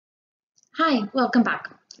Hi, welcome back.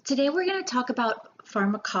 Today we're going to talk about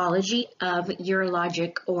pharmacology of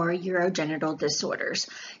urologic or urogenital disorders.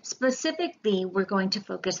 Specifically, we're going to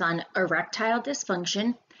focus on erectile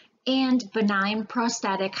dysfunction and benign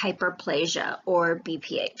prostatic hyperplasia or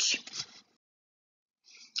BPH.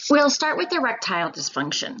 We'll start with erectile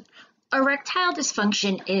dysfunction. Erectile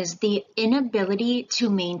dysfunction is the inability to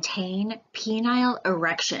maintain penile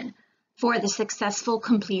erection for the successful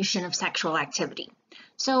completion of sexual activity.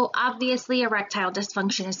 So obviously erectile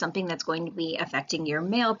dysfunction is something that's going to be affecting your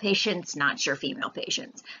male patients, not your female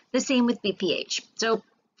patients. The same with BPH. So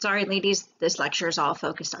sorry ladies, this lecture is all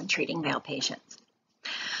focused on treating male patients.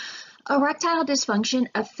 Erectile dysfunction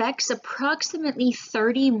affects approximately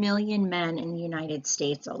 30 million men in the United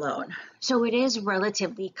States alone. So it is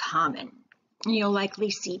relatively common. You'll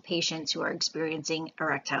likely see patients who are experiencing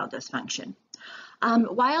erectile dysfunction.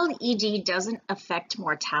 While ED doesn't affect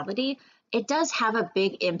mortality, it does have a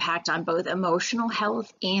big impact on both emotional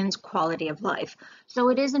health and quality of life. So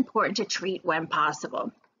it is important to treat when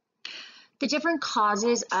possible. The different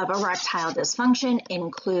causes of erectile dysfunction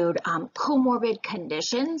include comorbid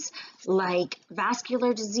conditions like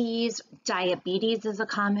vascular disease, diabetes is a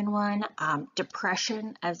common one,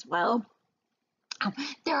 depression as well.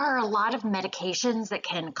 There are a lot of medications that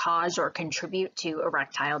can cause or contribute to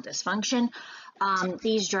erectile dysfunction.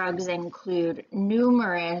 These drugs include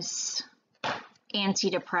numerous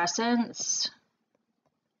antidepressants,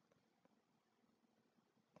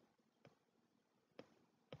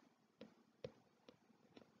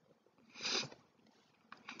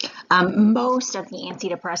 most of the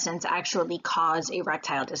antidepressants actually cause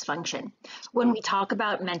erectile dysfunction. When we talk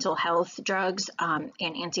about mental health drugs and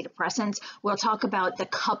antidepressants, we'll talk about the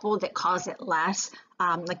couple that cause it less,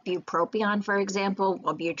 like bupropion, for example.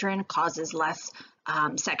 Wellbutrin causes less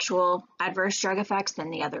sexual adverse drug effects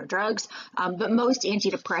than the other drugs, but most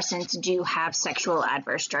antidepressants do have sexual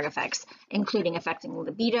adverse drug effects, including affecting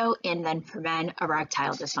libido and then for men,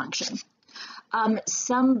 erectile dysfunction.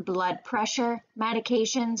 Some blood pressure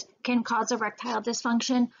medications can cause erectile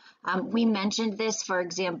dysfunction. We mentioned this, for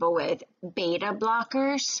example, with beta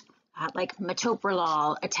blockers, like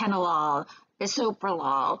metoprolol, atenolol,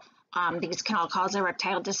 bisoprolol. These can all cause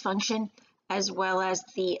erectile dysfunction, as well as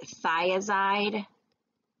the thiazide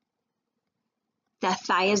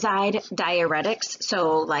diuretics,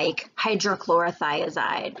 so like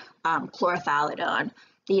hydrochlorothiazide, chlorothalidone.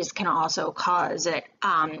 These can also cause it.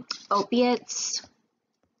 Opiates,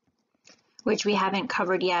 which we haven't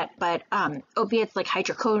covered yet, but opiates like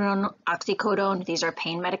hydrocodone, oxycodone, these are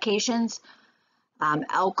pain medications.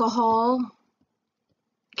 Alcohol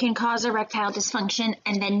can cause erectile dysfunction,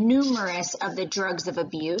 and then numerous of the drugs of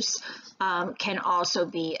abuse can also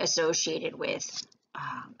be associated with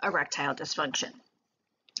erectile dysfunction.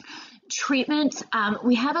 Treatment,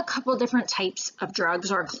 we have a couple different types of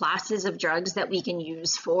drugs or classes of drugs that we can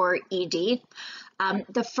use for ED.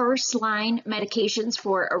 The first line medications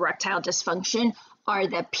for erectile dysfunction are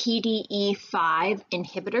the PDE5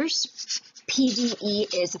 inhibitors.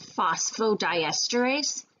 PDE is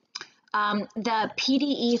phosphodiesterase. The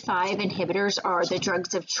PDE5 inhibitors are the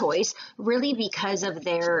drugs of choice really because of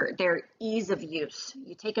their ease of use.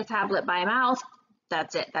 You take a tablet by mouth,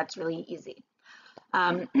 that's it, that's really easy.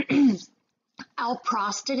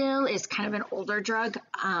 Alprostadil is kind of an older drug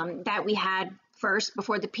that we had first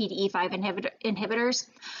before the PDE5 inhibitors.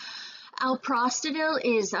 Alprostadil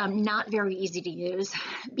is not very easy to use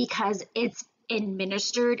because it's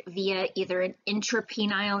administered via either an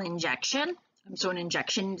intrapenile injection, so an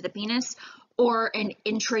injection into the penis, or an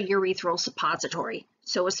intraurethral suppository.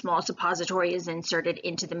 So a small suppository is inserted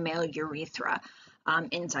into the male urethra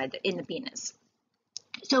in the penis.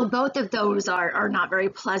 So both of those are not very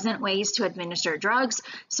pleasant ways to administer drugs.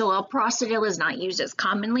 So alprostadil is not used as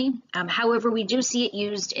commonly. However, we do see it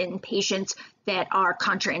used in patients that are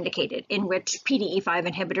contraindicated, in which PDE5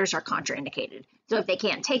 inhibitors are contraindicated. So if they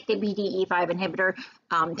can't take the PDE5 inhibitor,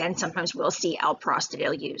 then sometimes we'll see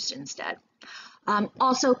alprostadil used instead.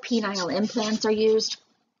 Also, penile implants are used.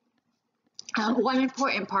 One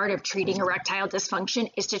important part of treating erectile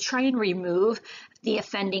dysfunction is to try and remove the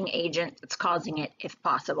offending agent that's causing it if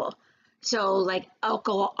possible. So like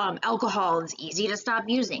alcohol is easy to stop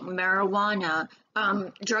using, marijuana,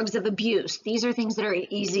 drugs of abuse. These are things that are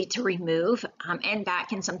easy to remove, and that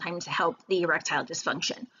can sometimes help the erectile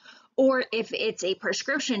dysfunction. Or if it's a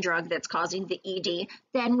prescription drug that's causing the ED,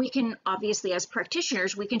 then we can obviously, as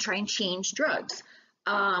practitioners, we can try and change drugs.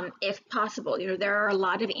 If possible. There are a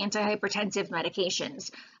lot of antihypertensive medications.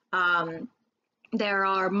 There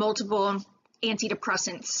are multiple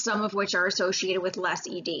antidepressants, some of which are associated with less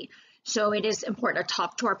ED. So it is important to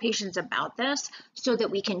talk to our patients about this so that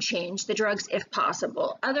we can change the drugs if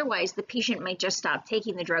possible. Otherwise, the patient might just stop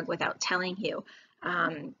taking the drug without telling you,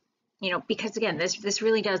 because again, this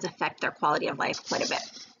really does affect their quality of life quite a bit.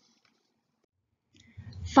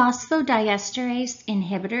 Phosphodiesterase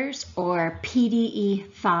inhibitors, or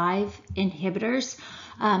PDE5 inhibitors,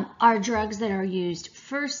 are drugs that are used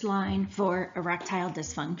first line for erectile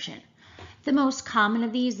dysfunction. The most common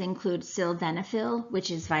of these include sildenafil, which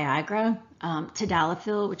is Viagra,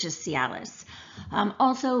 tadalafil, which is Cialis.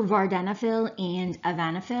 Also, vardenafil and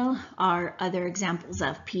avanafil are other examples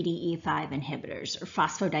of PDE5 inhibitors, or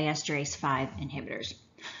phosphodiesterase 5 inhibitors.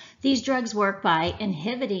 These drugs work by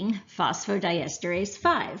inhibiting phosphodiesterase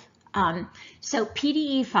 5. So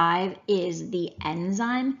PDE5 is the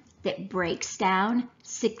enzyme that breaks down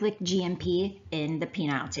cyclic GMP in the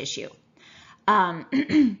penile tissue.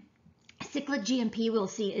 Cyclic GMP, we'll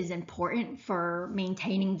see, is important for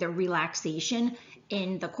maintaining the relaxation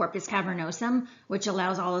in the corpus cavernosum, which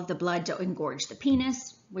allows all of the blood to engorge the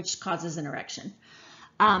penis, which causes an erection.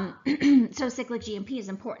 So cyclic GMP is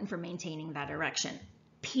important for maintaining that erection.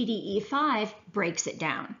 PDE5 breaks it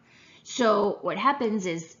down. So what happens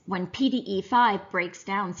is when PDE5 breaks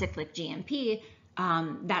down cyclic GMP,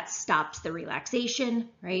 that stops the relaxation,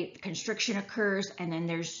 right? Constriction occurs, and then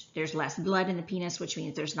there's less blood in the penis, which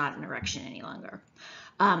means there's not an erection any longer.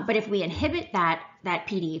 But if we inhibit that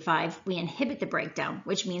PDE5, we inhibit the breakdown,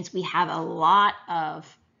 which means we have a lot of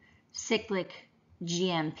cyclic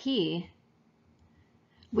GMP,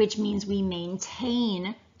 which means we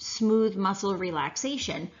maintain smooth muscle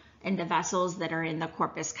relaxation in the vessels that are in the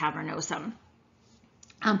corpus cavernosum.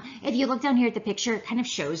 If you look down here at the picture, it kind of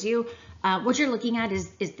shows you what you're looking at is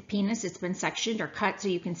the penis. It's been sectioned or cut so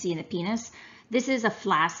you can see in the penis. This is a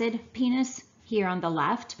flaccid penis here on the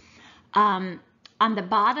left. On the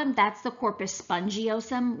bottom, that's the corpus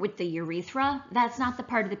spongiosum with the urethra. That's not the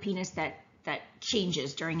part of the penis that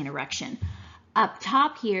changes during an erection. Up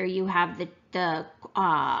top here, you have the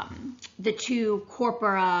two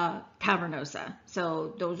corpora cavernosa.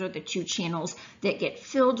 So those are the two channels that get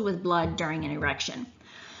filled with blood during an erection.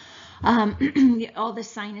 All the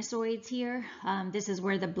sinusoids here, this is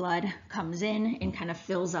where the blood comes in and kind of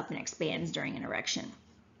fills up and expands during an erection.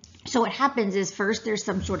 So what happens is first there's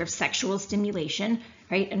some sort of sexual stimulation,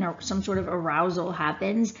 right? And some sort of arousal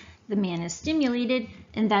happens. The man is stimulated,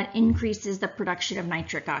 and that increases the production of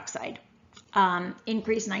nitric oxide.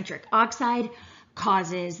 Increased nitric oxide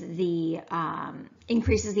causes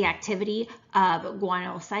increases the activity of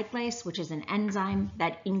guanylyl cyclase, which is an enzyme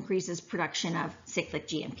that increases production of cyclic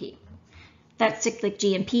GMP. That cyclic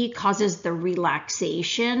GMP causes the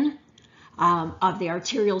relaxation of the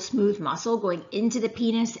arterial smooth muscle going into the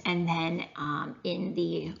penis and then in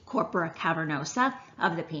the corpora cavernosa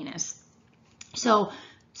of the penis. So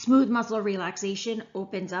smooth muscle relaxation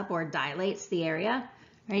opens up or dilates the area,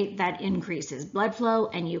 right? That increases blood flow,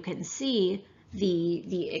 and you can see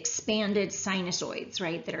the expanded sinusoids,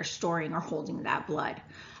 right, that are storing or holding that blood.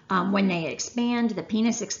 When they expand, the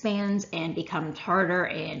penis expands and becomes harder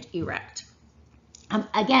and erect.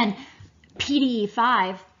 Again,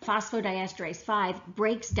 PDE5, phosphodiesterase 5,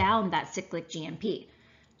 breaks down that cyclic GMP.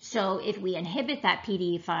 So if we inhibit that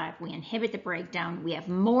PDE5, we inhibit the breakdown, we have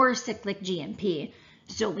more cyclic GMP.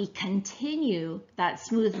 So we continue that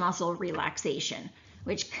smooth muscle relaxation,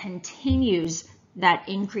 which continues that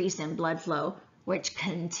increase in blood flow, which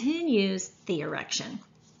continues the erection.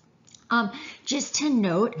 Just to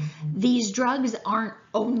note, these drugs aren't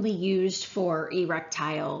only used for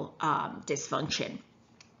erectile dysfunction.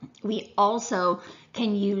 We also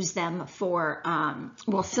can use them for,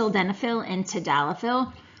 sildenafil and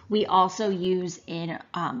tadalafil. We also use in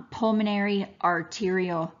pulmonary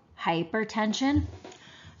arterial hypertension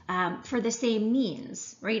for the same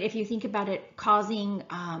means, right? If you think about it, causing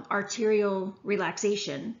arterial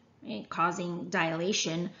relaxation, right? Causing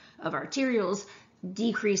dilation of arterioles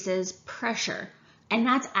decreases pressure. And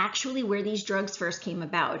that's actually where these drugs first came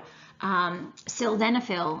about.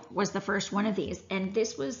 Sildenafil was the first one of these, and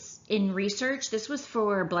this was in research. This was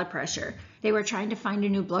for blood pressure. They were trying to find a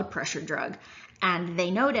new blood pressure drug, and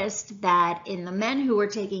they noticed that in the men who were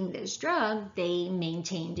taking this drug, they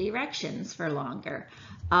maintained erections for longer.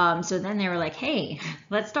 So then they were like, hey,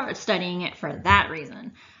 let's start studying it for that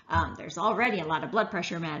reason. There's already a lot of blood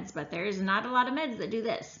pressure meds, but there's not a lot of meds that do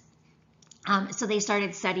this. So they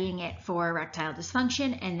started studying it for erectile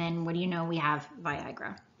dysfunction, and then what do you know, we have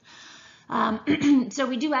Viagra. So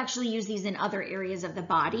we do actually use these in other areas of the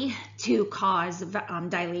body to cause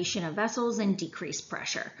dilation of vessels and decrease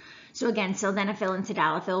pressure. So again, sildenafil and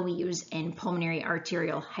tadalafil we use in pulmonary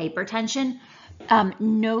arterial hypertension.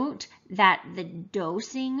 Note that the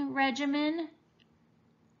dosing regimen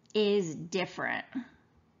is different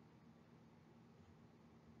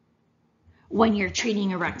when you're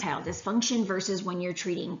treating erectile dysfunction versus when you're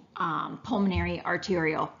treating pulmonary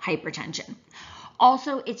arterial hypertension.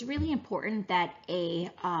 Also, it's really important that a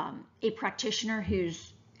practitioner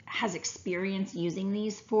has experience using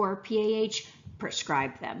these for PAH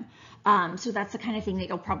prescribe them. So that's the kind of thing that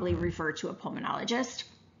you'll probably refer to a pulmonologist.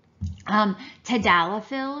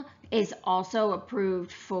 Tadalafil is also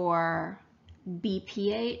approved for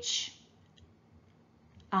BPH,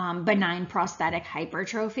 benign prostatic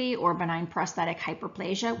hypertrophy, or benign prostatic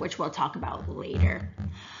hyperplasia, which we'll talk about later.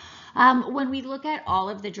 When we look at all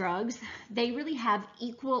of the drugs, they really have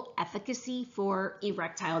equal efficacy for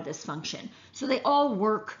erectile dysfunction. So they all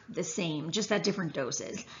work the same, just at different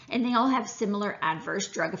doses. And they all have similar adverse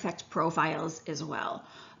drug effect profiles as well.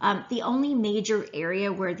 The only major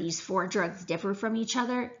area where these 4 drugs differ from each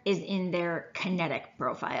other is in their kinetic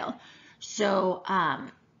profile. So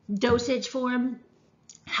dosage form,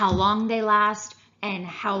 how long they last, and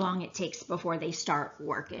how long it takes before they start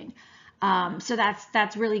working. So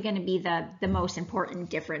that's really going to be the most important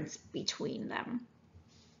difference between them.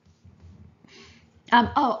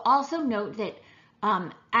 Also note that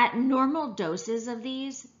at normal doses of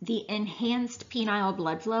these, the enhanced penile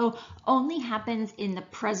blood flow only happens in the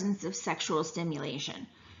presence of sexual stimulation.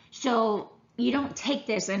 So you don't take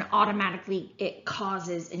this and automatically it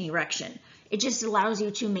causes an erection. It just allows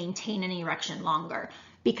you to maintain an erection longer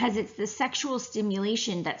because it's the sexual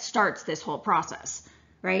stimulation that starts this whole process,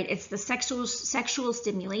 right? It's the sexual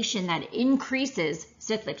stimulation that increases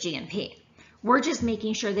cyclic GMP. We're just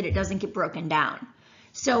making sure that it doesn't get broken down.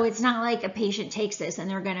 So it's not like a patient takes this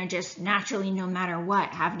and they're gonna just naturally, no matter what,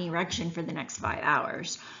 have an erection for the next 5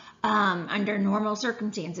 hours. Under normal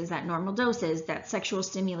circumstances, at normal doses, that sexual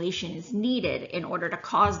stimulation is needed in order to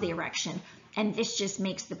cause the erection, and this just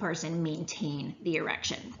makes the person maintain the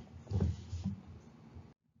erection.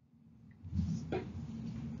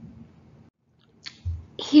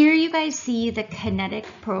 Here you guys see the kinetic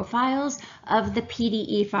profiles of the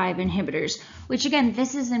PDE5 inhibitors, which again,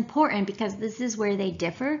 this is important because this is where they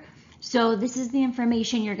differ. So this is the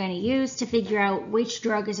information you're going to use to figure out which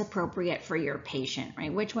drug is appropriate for your patient,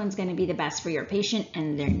 right? Which one's going to be the best for your patient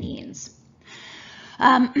and their needs.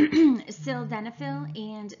 Sildenafil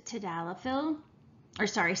and tadalafil, or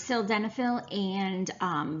sorry, sildenafil and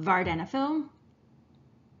vardenafil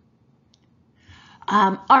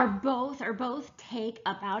are both take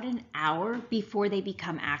about an hour before they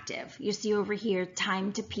become active. You see over here,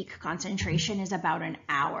 time to peak concentration is about an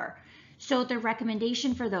hour. So the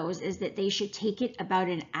recommendation for those is that they should take it about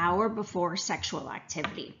an hour before sexual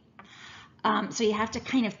activity. So you have to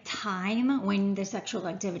kind of time when the sexual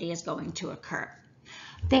activity is going to occur.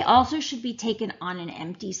 They also should be taken on an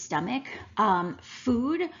empty stomach.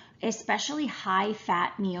 Food, especially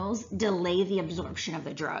high-fat meals, delay the absorption of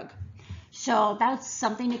the drug. So that's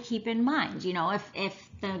something to keep in mind. You know, if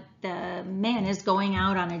the man is going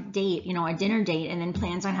out on a date, you know, a dinner date, and then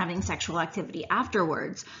plans on having sexual activity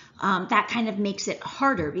afterwards, that kind of makes it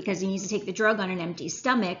harder because he needs to take the drug on an empty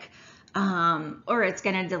stomach, or it's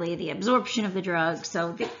going to delay the absorption of the drug.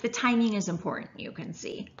 So the timing is important, you can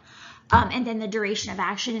see. And then the duration of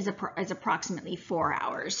action is approximately 4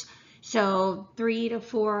 hours. So 3 to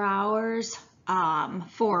 4 hours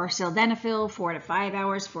for sildenafil, 4 to 5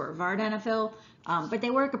 hours for vardenafil, but they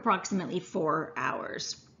work approximately 4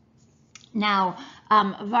 hours. Now,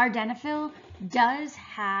 vardenafil does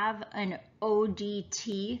have an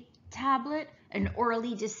ODT tablet, an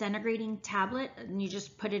orally disintegrating tablet, and you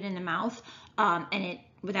just put it in the mouth, and it,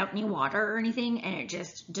 without any water or anything, and it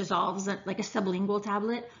just dissolves like a sublingual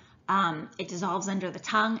tablet. It dissolves under the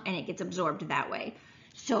tongue and it gets absorbed that way.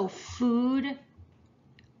 So food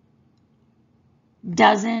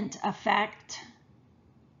doesn't affect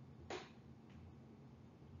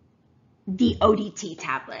the ODT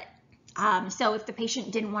tablet. So if the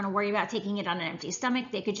patient didn't want to worry about taking it on an empty stomach,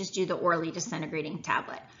 they could just do the orally disintegrating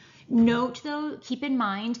tablet. Note though, keep in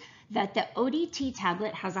mind that the ODT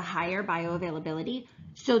tablet has a higher bioavailability,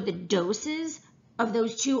 so the doses of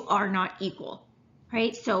those two are not equal,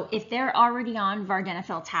 right? So if they're already on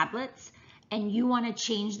vardenafil tablets and you want to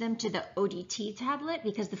change them to the ODT tablet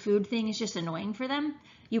because the food thing is just annoying for them,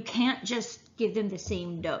 you can't just give them the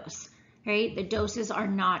same dose, right? The doses are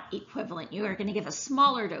not equivalent. You are going to give a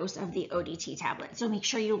smaller dose of the ODT tablet. So make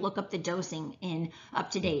sure you look up the dosing in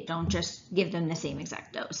UpToDate. Don't just give them the same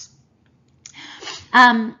exact dose.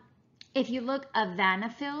 If you look,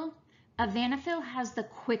 Avanafil has the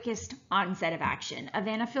quickest onset of action.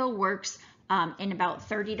 Avanafil works in about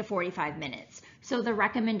 30 to 45 minutes. So the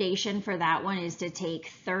recommendation for that one is to take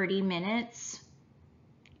 30 minutes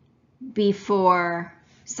before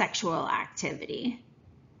sexual activity.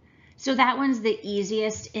 So that one's the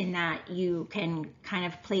easiest in that you can kind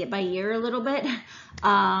of play it by ear a little bit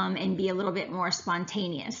and be a little bit more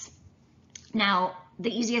spontaneous. Now, the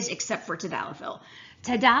easiest except for tadalafil.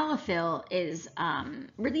 Tadalafil is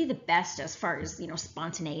really the best as far as, you know,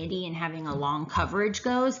 spontaneity and having a long coverage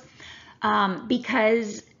goes,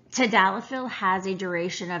 because tadalafil has a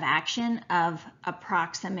duration of action of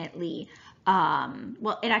approximately,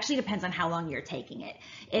 well, it actually depends on how long you're taking it.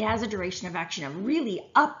 It has a duration of action of really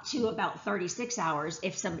up to about 36 hours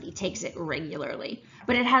if somebody takes it regularly,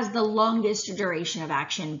 but it has the longest duration of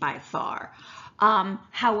action by far.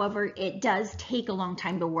 However, it does take a long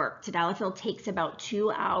time to work. Tadalafil takes about 2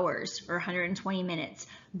 hours or 120 minutes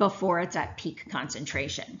before it's at peak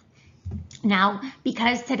concentration. Now,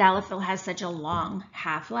 because tadalafil has such a long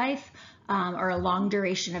half-life or a long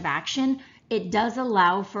duration of action, it does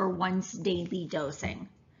allow for once daily dosing.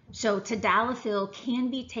 So tadalafil can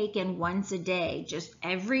be taken once a day, just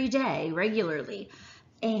every day, regularly,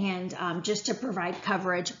 and just to provide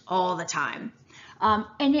coverage all the time.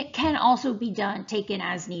 And it can also be taken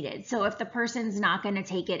as needed. So if the person's not going to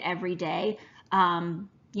take it every day,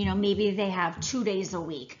 you know, maybe they have 2 days a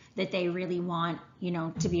week that they really want, you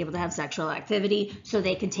know, to be able to have sexual activity, so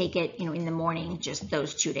they can take it, you know, in the morning, just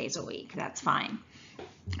those 2 days a week. That's fine.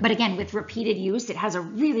 But again, with repeated use, it has a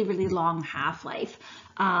really, really long half-life.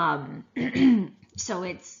 So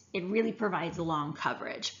it really provides a long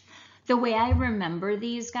coverage. The way I remember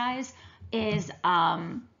these guys is,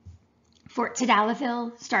 for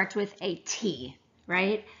tadalafil starts with a T,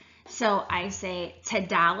 right? So I say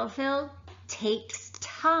tadalafil takes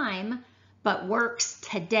time, but works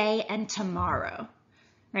today and tomorrow,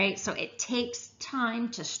 right? So it takes time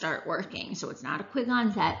to start working. So it's not a quick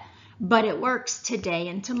onset, but it works today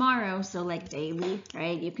and tomorrow. So like daily,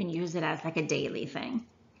 right? You can use it as like a daily thing.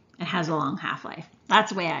 It has a long half-life.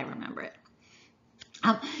 That's the way I remember it.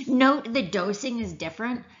 Note the dosing is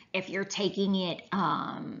different if you're taking it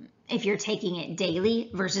daily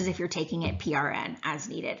versus if you're taking it PRN as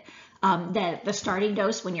needed. The starting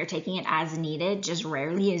dose when you're taking it as needed just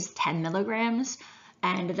rarely is 10 milligrams,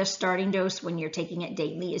 and the starting dose when you're taking it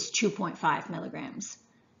daily is 2.5 milligrams.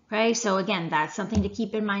 Okay, so again, that's something to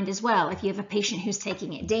keep in mind as well. If you have a patient who's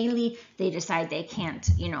taking it daily, they decide they can't,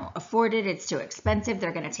 you know, afford it, it's too expensive,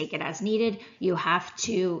 they're going to take it as needed, you have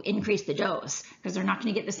to increase the dose because they're not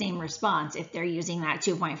going to get the same response if they're using that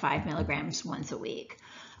 2.5 milligrams once a week.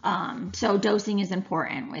 So dosing is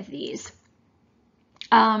important with these.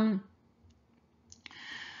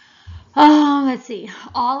 Let's see,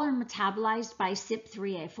 all are metabolized by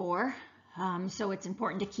CYP3A4, so it's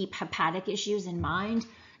important to keep hepatic issues in mind.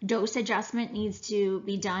 Dose adjustment needs to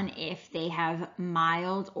be done if they have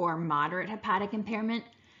mild or moderate hepatic impairment,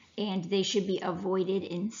 and they should be avoided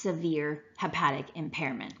in severe hepatic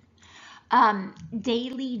impairment.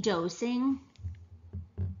 Daily dosing.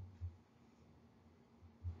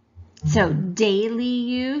 So daily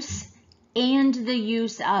use and the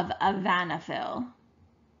use of avanafil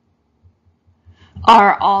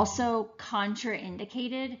are also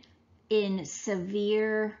contraindicated in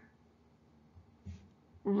severe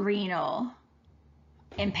renal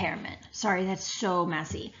impairment. Sorry, that's so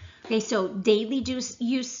messy. Okay, so daily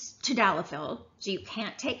use tadalafil. So you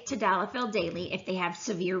can't take tadalafil daily if they have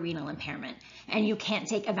severe renal impairment, and you can't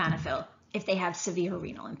take avanafil if they have severe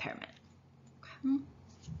renal impairment. Okay.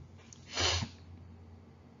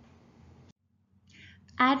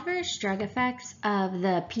 Adverse drug effects of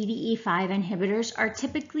the PDE5 inhibitors are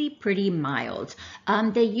typically pretty mild.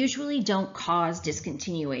 They usually don't cause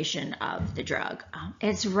discontinuation of the drug.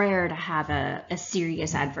 It's rare to have a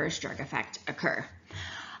serious adverse drug effect occur.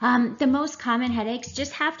 The most common headaches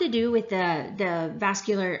just have to do with the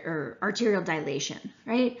vascular or arterial dilation,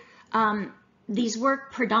 right? These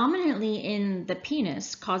work predominantly in the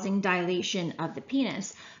penis, causing dilation of the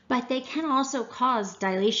penis, but they can also cause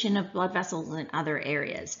dilation of blood vessels in other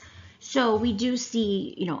areas. So we do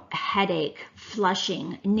see, you know, headache,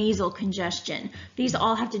 flushing, nasal congestion. These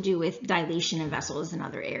all have to do with dilation of vessels in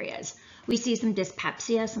other areas. We see some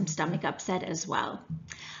dyspepsia, some stomach upset as well.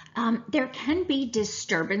 There can be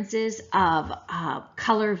disturbances of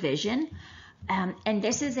color vision. And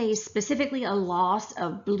this is specifically a loss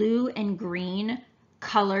of blue and green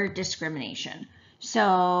color discrimination.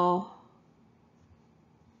 So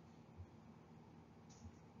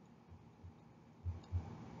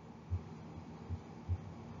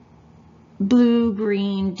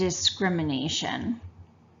blue-green discrimination.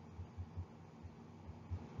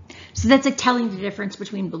 So that's like telling the difference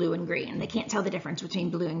between blue and green. They can't tell the difference between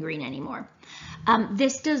blue and green anymore.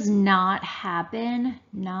 This does not happen,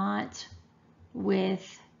 not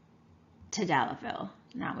with tadalafil,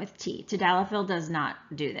 not with T. Tadalafil does not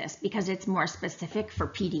do this because it's more specific for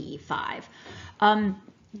PDE5.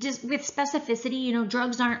 Just with specificity, you know,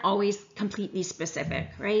 drugs aren't always completely specific,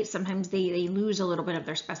 right? Sometimes they lose a little bit of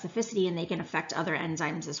their specificity and they can affect other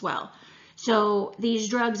enzymes as well. So these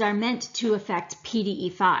drugs are meant to affect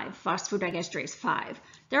PDE5, phosphodiesterase 5.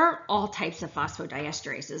 There are all types of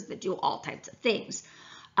phosphodiesterases that do all types of things.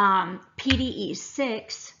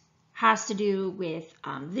 PDE6 has to do with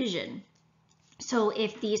vision. So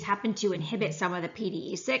if these happen to inhibit some of the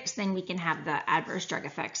PDE6, then we can have the adverse drug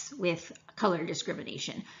effects with color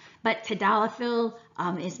discrimination. But tadalafil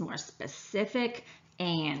is more specific,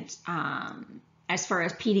 and as far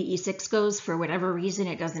as PDE6 goes, for whatever reason,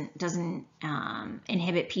 it doesn't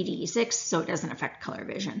inhibit PDE6, so it doesn't affect color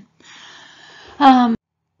vision.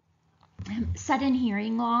 Sudden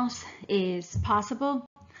hearing loss is possible.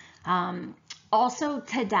 Also,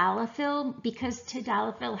 tadalafil, because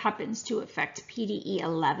tadalafil happens to affect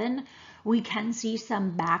PDE11, we can see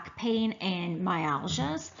some back pain and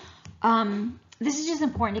myalgias. This is just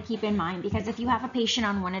important to keep in mind because if you have a patient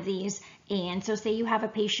on one of these, and so say you have a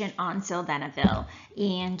patient on sildenafil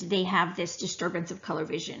and they have this disturbance of color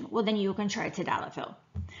vision, well then you can try tadalafil.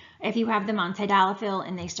 If you have them on tadalafil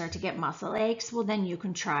and they start to get muscle aches, well then you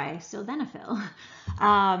can try sildenafil.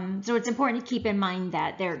 So it's important to keep in mind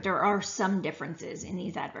that there are some differences in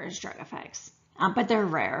these adverse drug effects, but they're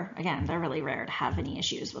rare. Again, they're really rare to have any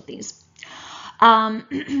issues with these.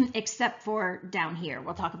 Except for down here.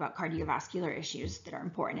 We'll talk about cardiovascular issues that are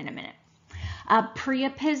important in a minute.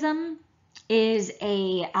 Priapism is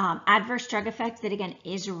a adverse drug effect that again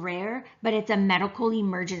is rare, but it's a medical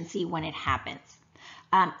emergency when it happens.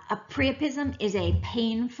 A priapism is a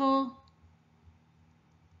painful,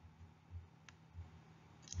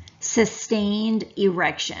 sustained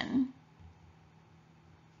erection.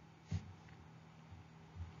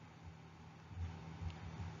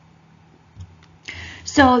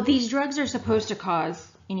 So these drugs are supposed to cause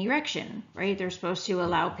an erection, right? They're supposed to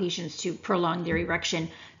allow patients to prolong their erection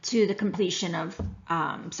to the completion of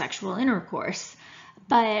sexual intercourse.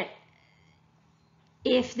 But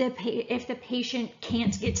if the patient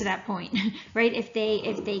can't get to that point, right? If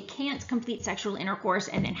they can't complete sexual intercourse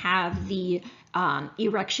and then have the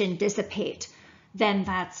erection dissipate, then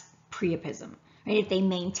that's priapism. Right? If they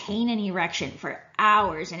maintain an erection for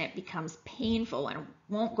hours and it becomes painful and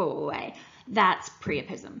won't go away, that's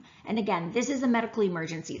priapism. And again, this is a medical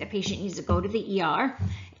emergency. The patient needs to go to the ER,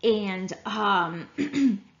 and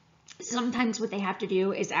sometimes what they have to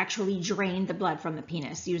do is actually drain the blood from the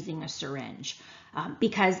penis using a syringe.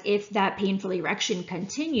 Because if that painful erection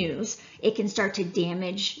continues, it can start to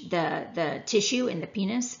damage the tissue in the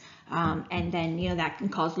penis, and then that can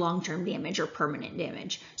cause long-term damage or permanent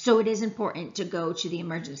damage. So it is important to go to the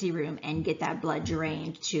emergency room and get that blood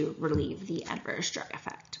drained to relieve the adverse drug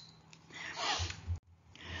effect.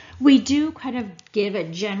 We do kind of give a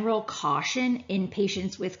general caution in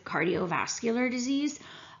patients with cardiovascular disease,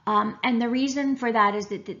 and the reason for that is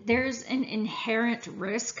that there's an inherent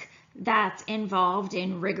risk that's involved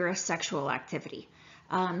in rigorous sexual activity.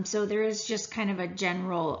 So there is just kind of a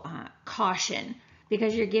general caution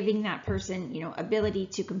because you're giving that person, ability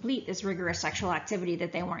to complete this rigorous sexual activity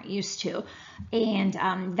that they weren't used to, and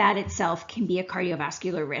that itself can be a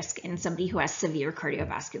cardiovascular risk in somebody who has severe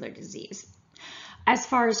cardiovascular disease. As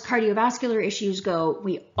far as cardiovascular issues go,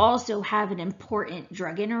 we also have an important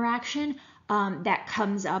drug interaction that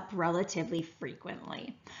comes up relatively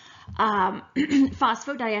frequently.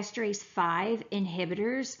 Phosphodiesterase 5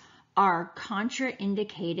 inhibitors are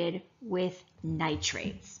contraindicated with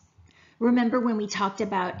nitrates. Remember when we talked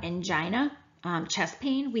about angina, chest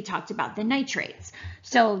pain, we talked about the nitrates.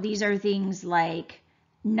 So these are things like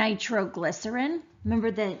nitroglycerin.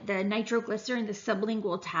 Remember the nitroglycerin, the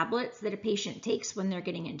sublingual tablets that a patient takes when they're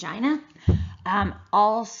getting angina.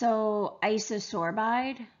 Also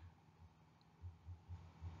isosorbide.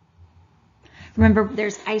 Remember,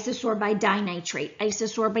 there's isosorbide dinitrate,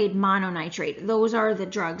 isosorbide mononitrate. Those are the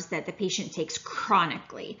drugs that the patient takes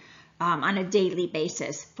chronically on a daily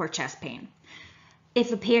basis for chest pain.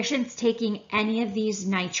 If a patient's taking any of these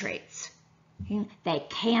nitrates, they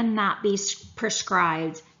cannot be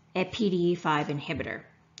prescribed a PDE5 inhibitor.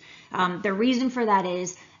 The reason for that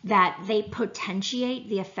is that they potentiate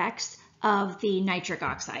the effects of the nitric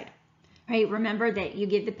oxide. Right? Remember that you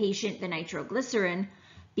give the patient the nitroglycerin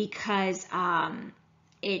because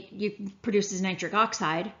it produces nitric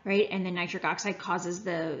oxide, right? And the nitric oxide causes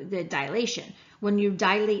the dilation. When you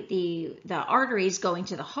dilate the arteries going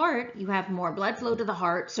to the heart, you have more blood flow to the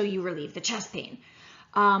heart, so you relieve the chest pain.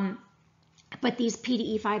 But these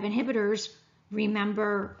PDE5 inhibitors,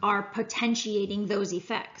 remember, are potentiating those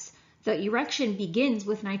effects. The erection begins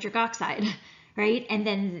with nitric oxide, right? And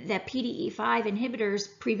then the PDE5 inhibitors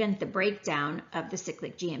prevent the breakdown of the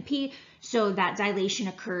cyclic GMP, so that dilation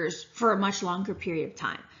occurs for a much longer period of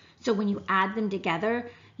time. So when you add them together,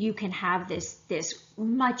 you can have this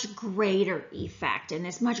much greater effect and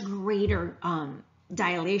this much greater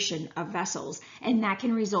dilation of vessels, and that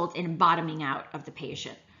can result in bottoming out of the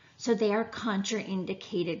patient. So they are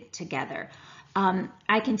contraindicated together.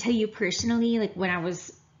 I can tell you personally, like when I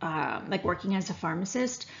was like working as a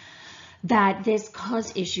pharmacist, that this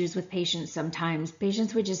caused issues with patients sometimes.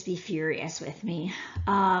 Patients would just be furious with me.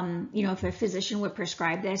 You know, if a physician would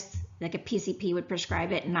prescribe this, like a PCP would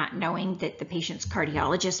prescribe it, not knowing that the patient's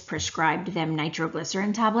cardiologist prescribed them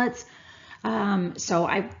nitroglycerin tablets. So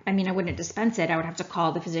I mean, I wouldn't dispense it. I would have to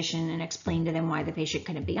call the physician and explain to them why the patient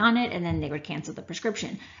couldn't be on it, and then they would cancel the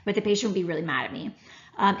prescription. But the patient would be really mad at me.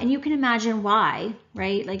 And you can imagine why,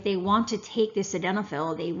 right? Like they want to take this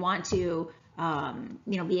sildenafil, they want to,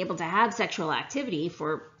 you know, be able to have sexual activity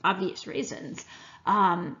for obvious reasons.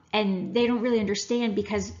 And they don't really understand,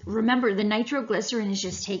 because remember, the nitroglycerin is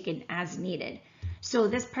just taken as needed. So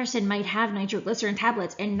this person might have nitroglycerin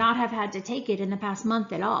tablets and not have had to take it in the past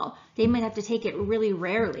month at all. They might have to take it really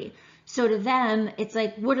rarely. So to them, it's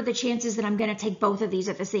like, what are the chances that I'm going to take both of these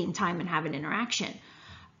at the same time and have an interaction?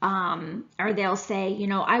 Or they'll say, you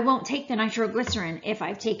know, I won't take the nitroglycerin if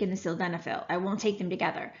I've taken the sildenafil. I won't take them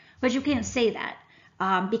together. But you can't say that,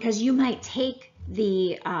 because you might take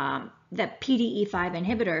the PDE5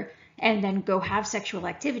 inhibitor and then go have sexual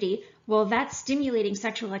activity. Well, that stimulating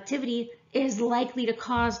sexual activity is likely to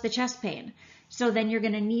cause the chest pain. So then you're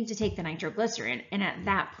going to need to take the nitroglycerin. And at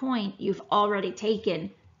that point, you've already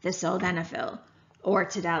taken the sildenafil or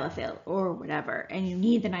tadalafil or whatever, and you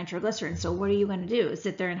need the nitroglycerin. So what are you going to do?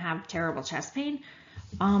 Sit there and have terrible chest pain?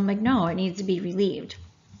 Like, no, it needs to be relieved.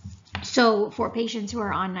 So for patients who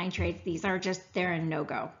are on nitrates, these are just, they're a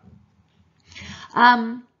no-go.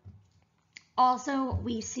 Also,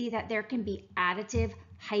 we see that there can be additive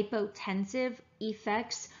hypotensive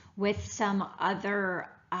effects with some other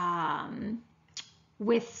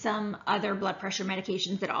blood pressure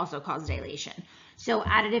medications that also cause dilation. So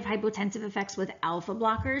additive hypotensive effects with alpha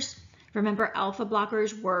blockers. Remember, alpha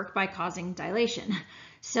blockers work by causing dilation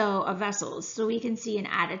of vessels. So we can see an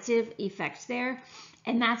additive effect there.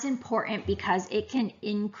 And that's important because it can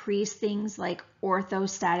increase things like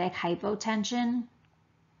orthostatic hypotension.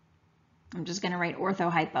 I'm just going to write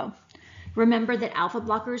orthohypo. Remember that alpha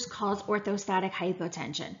blockers cause orthostatic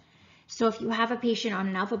hypotension. So if you have a patient on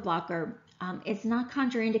an alpha blocker, it's not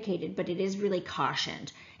contraindicated, but it is really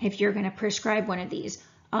cautioned. If you're going to prescribe one of these,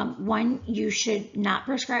 one, you should not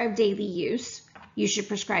prescribe daily use. You should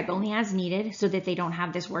prescribe only as needed so that they don't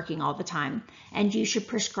have this working all the time. And you should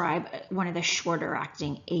prescribe one of the shorter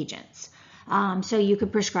acting agents. So you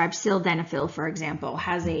could prescribe sildenafil, for example,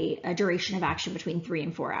 has a duration of action between 3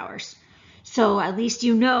 and 4 hours. So at least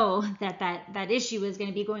you know that issue is going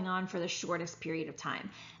to be going on for the shortest period of time.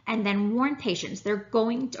 And then warn patients, they're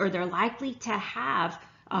likely to have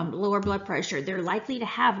lower blood pressure. They're likely to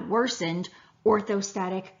have worsened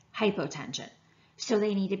orthostatic hypotension. So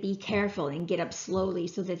they need to be careful and get up slowly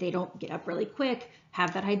so that they don't get up really quick,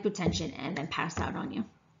 have that hypotension, and then pass out on you.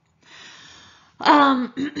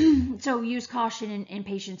 So use caution in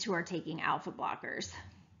patients who are taking alpha blockers.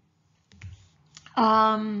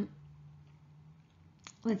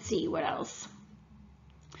 Let's see what else.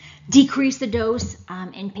 Decrease the dose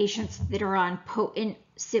in patients that are on potent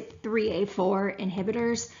CYP3A4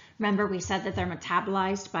 inhibitors. Remember, we said that they're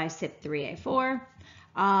metabolized by CYP3A4.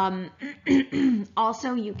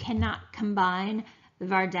 Also, you cannot combine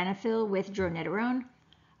vardenafil with dronedarone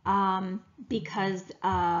because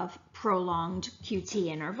of prolonged QT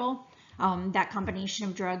interval. That combination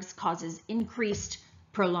of drugs causes increased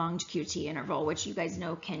prolonged QT interval, which you guys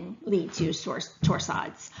know can lead to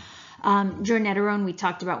torsades. Dronedarone we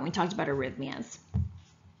talked about when we talked about arrhythmias.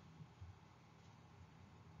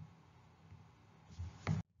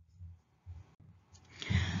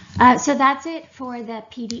 So that's it for the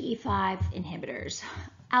PDE5 inhibitors.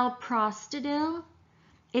 Alprostadil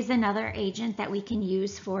is another agent that we can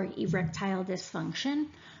use for erectile dysfunction.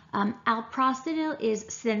 Alprostadil is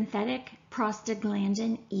synthetic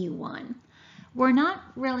prostaglandin E1. We're not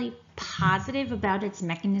really positive about its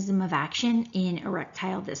mechanism of action in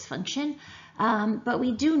erectile dysfunction, but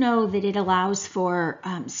we do know that it allows for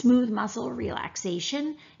smooth muscle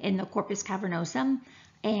relaxation in the corpus cavernosum,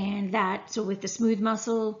 and that, so with the smooth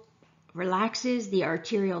muscle relaxes, the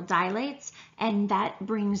arteriole dilates, and that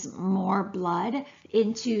brings more blood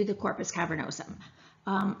into the corpus cavernosum.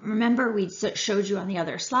 Remember, we showed you on the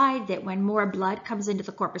other slide that when more blood comes into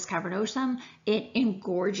the corpus cavernosum, it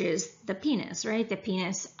engorges the penis, right? The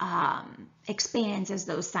penis expands as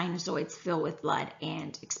those sinusoids fill with blood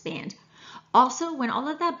and expand. Also, when all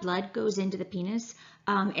of that blood goes into the penis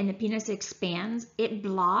and the penis expands, it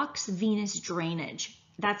blocks venous drainage.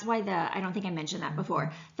 That's why I don't think I mentioned that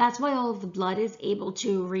before. That's why all of the blood is able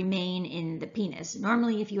to remain in the penis.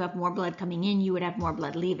 Normally, if you have more blood coming in, you would have more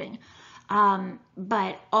blood leaving.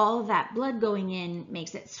 But all of that blood going in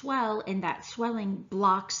makes it swell, and that swelling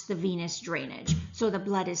blocks the venous drainage. So the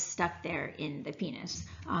blood is stuck there in the penis,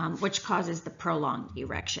 which causes the prolonged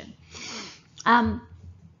erection.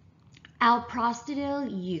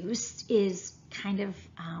 Alprostadil use is kind of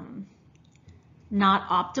not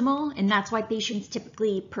optimal, and that's why patients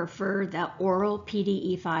typically prefer the oral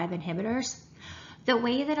PDE5 inhibitors. The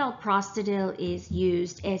way that alprostadil is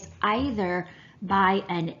used is either by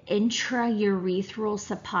an intraurethral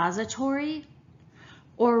suppository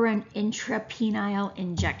or an intrapenile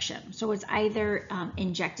injection. So it's either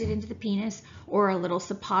injected into the penis or a little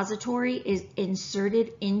suppository is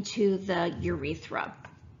inserted into the urethra.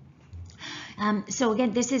 So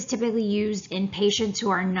again, this is typically used in patients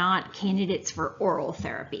who are not candidates for oral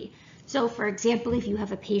therapy. So for example, if you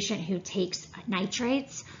have a patient who takes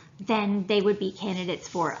nitrates, then they would be candidates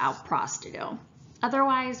for alprostadil.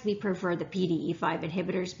 Otherwise, we prefer the PDE5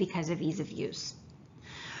 inhibitors because of ease of use.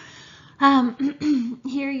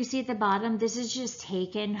 Here you see at the bottom, this is just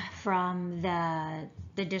taken from the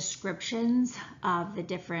descriptions of the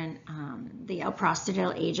different, the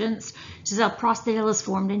alprostadil agents. So alprostadil is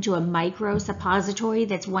formed into a micro suppository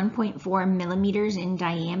that's 1.4 millimeters in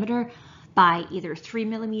diameter by either 3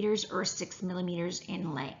 millimeters or 6 millimeters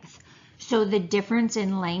in length. So the difference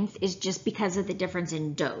in length is just because of the difference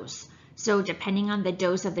in dose. So depending on the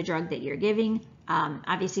dose of the drug that you're giving,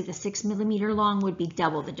 obviously the 6 millimeter long would be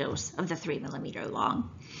double the dose of the 3 millimeter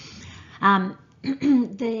long.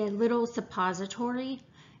 The little suppository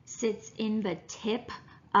sits in the tip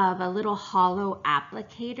of a little hollow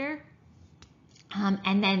applicator,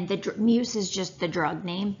 and then the muse is just the drug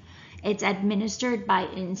name. It's administered by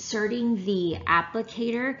inserting the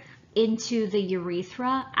applicator into the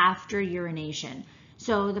urethra after urination.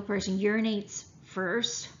 So the person urinates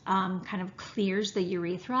first, kind of clears the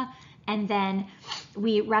urethra, and then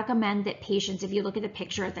we recommend that patients, if you look at the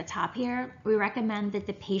picture at the top here, we recommend that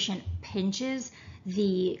the patient pinches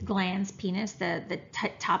the glans penis, the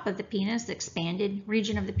top of the penis, the expanded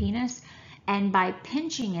region of the penis, and by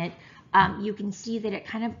pinching it, you can see that it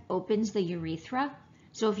kind of opens the urethra.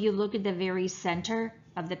 So if you look at the very center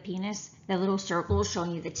of the penis, the little circle is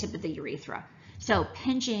showing you the tip of the urethra. So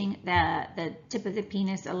pinching the tip of the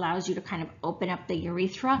penis allows you to kind of open up the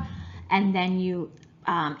urethra, and then you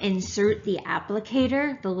insert the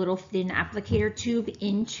applicator, the little thin applicator tube,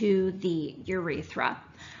 into the urethra.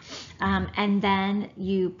 And then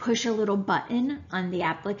you push a little button on the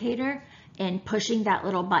applicator, and pushing that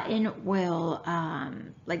little button will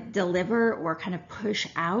like deliver or kind of push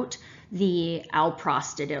out the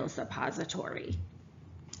alprostadil suppository.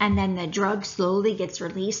 And then the drug slowly gets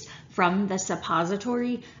released from the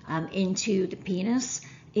suppository into the penis,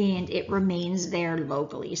 and it remains there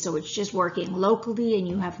locally. So it's just working locally, and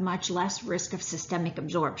you have much less risk of systemic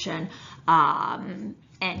absorption, and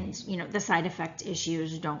you know, the side effect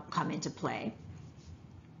issues don't come into play.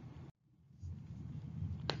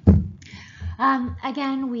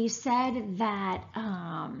 Again, we said that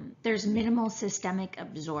there's minimal systemic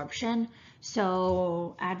absorption,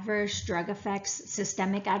 so adverse drug effects,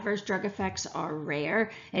 systemic adverse drug effects are rare.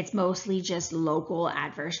 It's mostly just local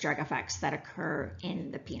adverse drug effects that occur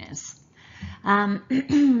in the penis.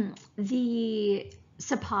 The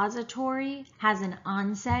suppository has an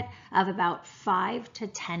onset of about 5 to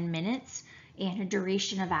 10 minutes and a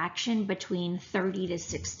duration of action between 30 to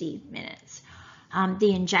 60 minutes.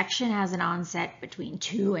 The injection has an onset between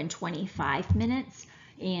 2 and 25 minutes,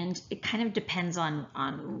 and it kind of depends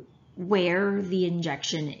on where the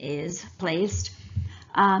injection is placed,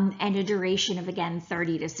 and a duration of, again,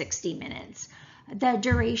 30 to 60 minutes. The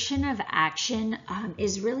duration of action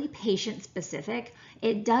is really patient specific.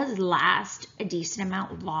 It does last a decent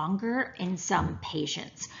amount longer in some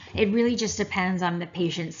patients. It really just depends on the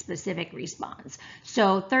patient's specific response.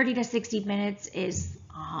 So 30 to 60 minutes is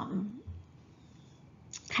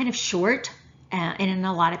kind of short, and in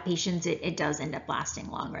a lot of patients it does end up lasting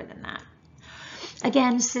longer than that.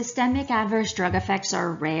 Again, systemic adverse drug effects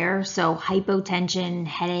are rare, so hypotension,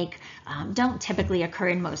 headache don't typically occur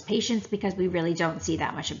in most patients because we really don't see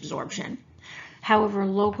that much absorption. However,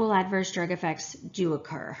 local adverse drug effects do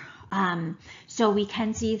occur. So we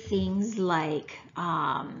can see things like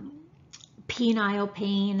penile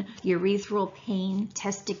pain, urethral pain,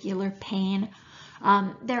 testicular pain.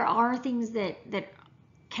 There are things that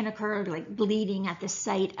can occur, like bleeding at the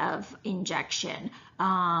site of injection,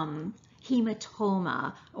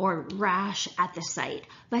 hematoma, or rash at the site,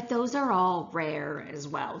 but those are all rare as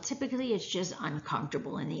well. Typically, it's just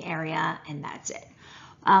uncomfortable in the area, and that's it.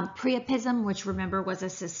 Priapism, which remember was a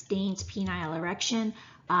sustained penile erection,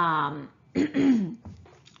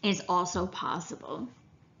 is also possible.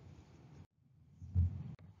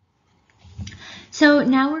 So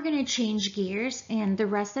now we're going to change gears, and the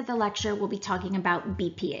rest of the lecture we'll be talking about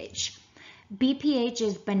BPH. BPH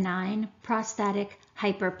is benign prostatic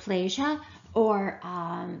hyperplasia, or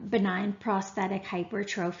benign prostatic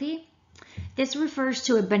hypertrophy. This refers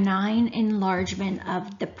to a benign enlargement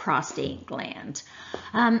of the prostate gland.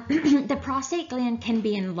 The prostate gland can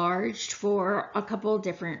be enlarged for a couple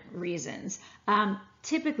different reasons.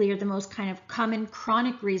 Typically, or the most kind of common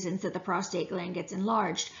chronic reasons that the prostate gland gets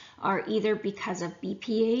enlarged are either because of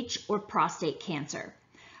BPH or prostate cancer.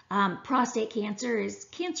 Prostate cancer is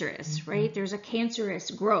cancerous, right? There's a cancerous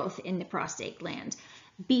growth in the prostate gland.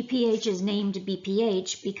 BPH is named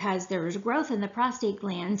BPH because there is growth in the prostate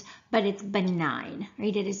gland, but it's benign,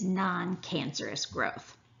 right? It is non-cancerous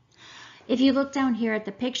growth. If you look down here at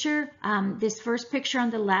the picture, this first picture on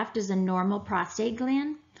the left is a normal prostate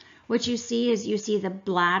gland. What you see is you see the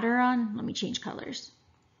bladder on, let me change colors.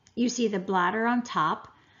 You see the bladder on top,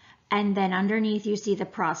 and then underneath you see the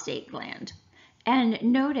prostate gland. And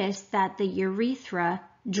notice that the urethra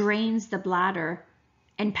drains the bladder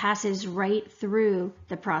and passes right through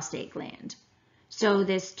the prostate gland. So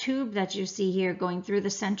this tube that you see here going through the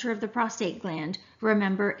center of the prostate gland,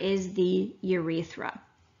 remember, is the urethra.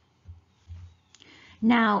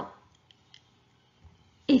 Now,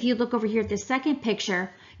 if you look over here at the second picture,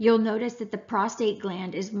 you'll notice that the prostate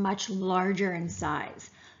gland is much larger in size.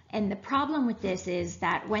 And the problem with this is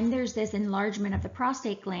that when there's this enlargement of the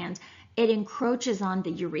prostate gland, it encroaches on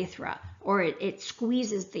the urethra, or it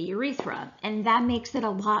squeezes the urethra, and that makes it a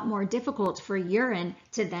lot more difficult for urine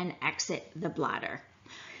to then exit the bladder.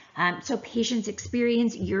 So patients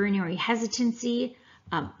experience urinary hesitancy,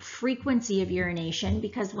 frequency of urination,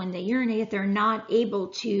 because when they urinate, they're not able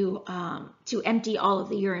to empty all of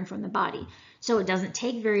the urine from the body. So it doesn't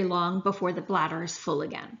take very long before the bladder is full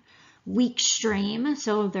again. Weak stream,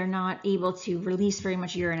 so they're not able to release very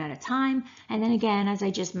much urine at a time. And then again, as I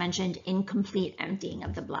just mentioned, incomplete emptying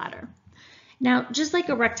of the bladder. Now, just like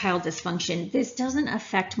erectile dysfunction, this doesn't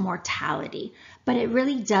affect mortality, but it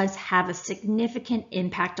really does have a significant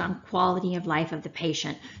impact on quality of life of the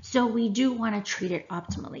patient. So we do want to treat it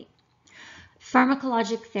optimally.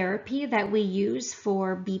 Pharmacologic therapy that we use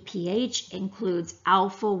for BPH includes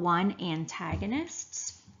alpha-1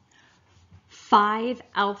 antagonists,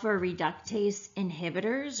 5-alpha reductase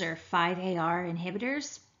inhibitors, or 5-AR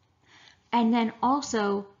inhibitors, and then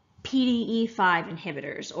also PDE5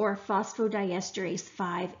 inhibitors, or phosphodiesterase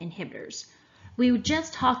 5 inhibitors. We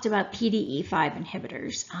just talked about PDE5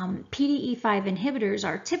 inhibitors. PDE5 inhibitors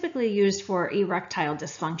are typically used for erectile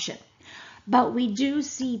dysfunction, but we do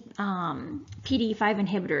see PDE5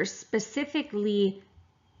 inhibitors, specifically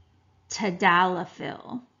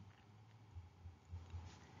tadalafil,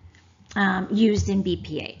 used in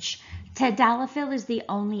BPH. Tadalafil is the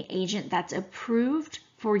only agent that's approved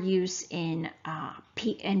for use in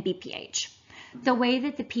BPH. The way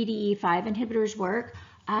that the PDE5 inhibitors work,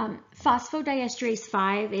 phosphodiesterase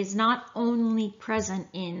 5 is not only present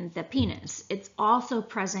in the penis, it's also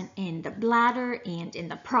present in the bladder and in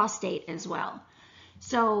the prostate as well.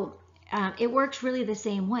 So it works really the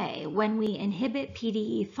same way. When we inhibit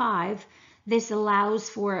PDE5, this allows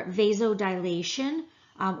for vasodilation,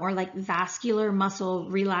 or like vascular muscle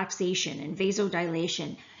relaxation and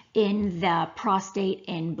vasodilation in the prostate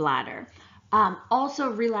and bladder.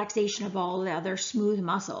 Also relaxation of all the other smooth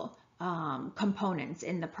muscle components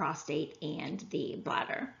in the prostate and the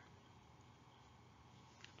bladder.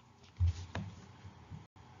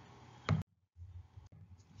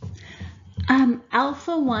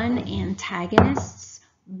 Alpha-1 antagonists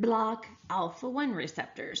block alpha-1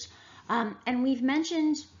 receptors. And we've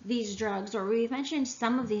mentioned these drugs, or we've mentioned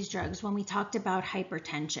some of these drugs when we talked about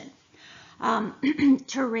hypertension.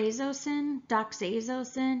 Terazosin,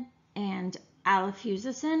 doxazosin, and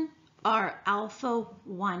alafusacin are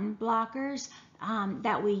alpha-1 blockers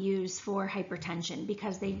that we use for hypertension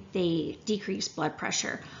because they decrease blood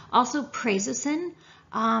pressure. Also prazosin,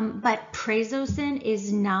 but prazosin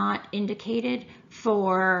is not indicated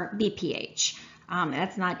for BPH.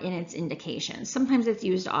 That's not in its indication. Sometimes it's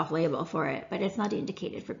used off-label for it, but it's not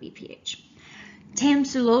indicated for BPH.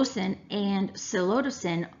 Tamsulosin and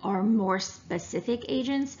silodosin are more specific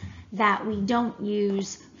agents that we don't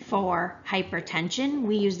use for hypertension.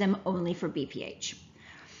 We use them only for BPH.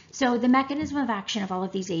 So the mechanism of action of all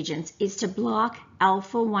of these agents is to block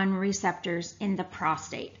alpha-1 receptors in the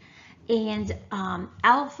prostate. And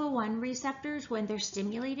alpha-1 receptors, when they're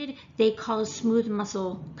stimulated, they cause smooth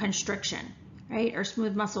muscle constriction, right? Or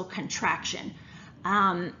smooth muscle contraction.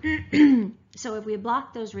 So if we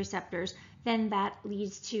block those receptors, then that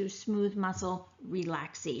leads to smooth muscle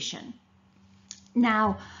relaxation.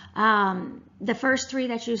 Now, the first three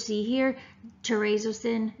that you see here,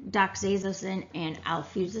 terazosin, doxazosin, and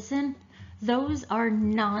alfuzosin, those are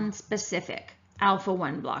non-specific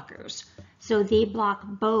alpha-1 blockers. So they block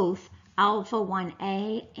both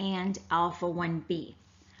alpha-1A and alpha-1B.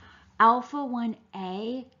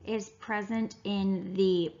 Alpha-1A is present in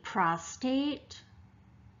the prostate.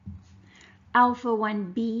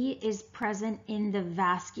 Alpha-1B is present in the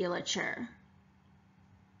vasculature.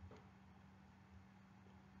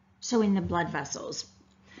 So in the blood vessels.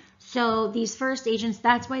 So these first agents,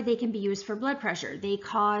 that's why they can be used for blood pressure. They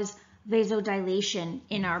cause vasodilation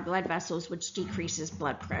in our blood vessels, which decreases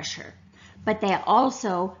blood pressure. But they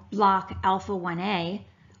also block alpha-1A,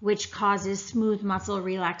 which causes smooth muscle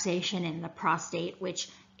relaxation in the prostate, which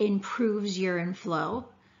improves urine flow,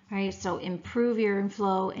 right? So improve urine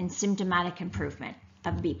flow and symptomatic improvement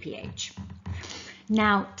of BPH.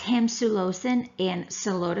 Now, tamsulosin and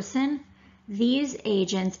silodosin, these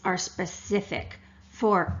agents are specific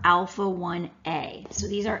for alpha-1A. So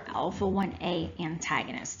these are alpha-1A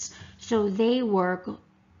antagonists. So they work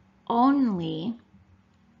only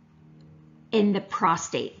in the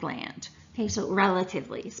prostate gland. Okay, so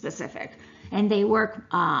relatively specific. And they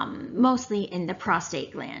work mostly in the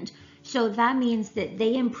prostate gland. So that means that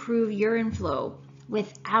they improve urine flow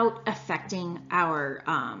without affecting our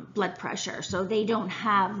blood pressure. So they don't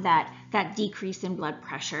have that decrease in blood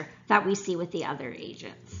pressure that we see with the other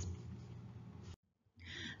agents.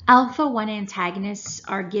 Alpha-1 antagonists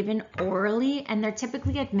are given orally, and they're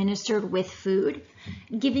typically administered with food.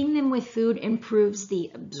 Giving them with food improves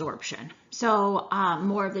the absorption. So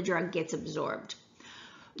more of the drug gets absorbed.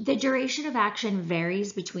 The duration of action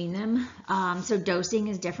varies between them. So dosing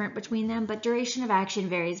is different between them, but duration of action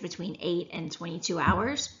varies between 8 and 22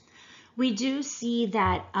 hours. We do see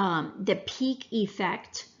that the peak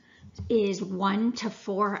effect is 1 to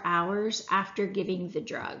 4 hours after giving the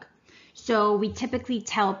drug. So we typically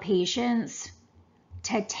tell patients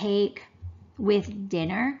to take with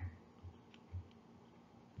dinner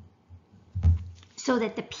so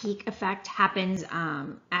that the peak effect happens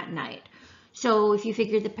at night. So if you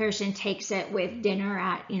figure the person takes it with dinner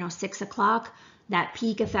at 6 o'clock, that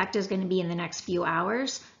peak effect is going to be in the next few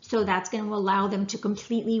hours. So that's going to allow them to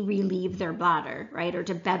completely relieve their bladder, right? Or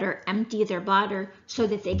to better empty their bladder so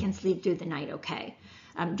that they can sleep through the night okay.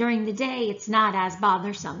 During the day, it's not as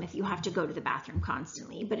bothersome if you have to go to the bathroom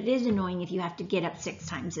constantly, but it is annoying if you have to get up 6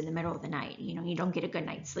 times in the middle of the night. You don't get a good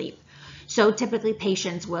night's sleep. So typically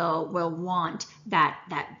patients will want that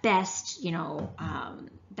best,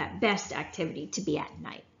 that best activity to be at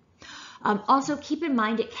night. Also keep in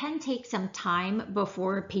mind, it can take some time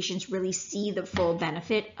before patients really see the full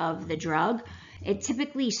benefit of the drug. It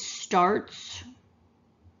typically starts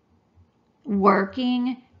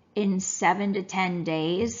working in 7 to 10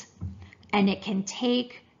 days, and it can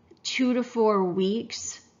take 2 to 4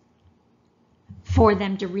 weeks for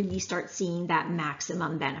them to really start seeing that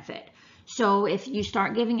maximum benefit. So if you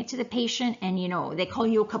start giving it to the patient and they call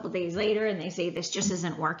you a couple days later and they say this just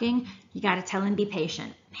isn't working, you got to tell them, be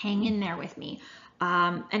patient, hang in there with me.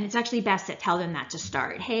 And it's actually best to tell them that to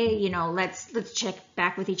start. Hey, let's check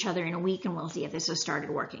back with each other in a week and we'll see if this has started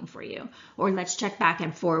working for you. Or let's check back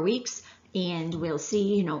in 4 weeks and we'll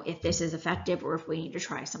see, if this is effective or if we need to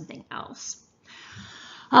try something else.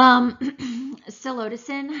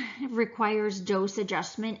 Silodosin requires dose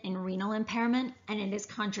adjustment in renal impairment, and it is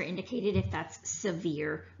contraindicated if that's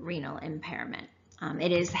severe renal impairment.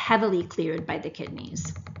 It is heavily cleared by the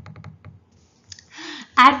kidneys.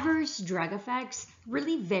 Adverse drug effects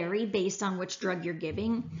really vary based on which drug you're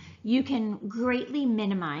giving. You can greatly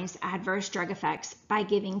minimize adverse drug effects by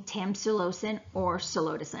giving tamsulosin or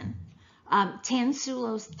silodosin.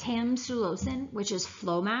 Tamsulosin, which is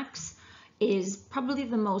Flomax, is probably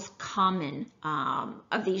the most common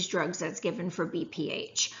of these drugs that's given for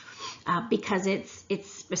BPH because it's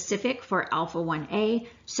specific for alpha-1A,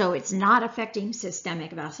 so it's not affecting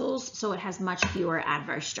systemic vessels, so it has much fewer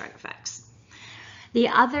adverse drug effects. The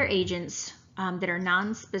other agents that are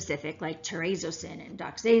non-specific, like terazosin and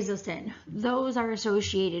doxazosin, those are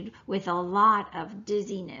associated with a lot of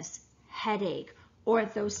dizziness, headache,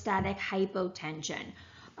 orthostatic hypotension,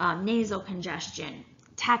 nasal congestion,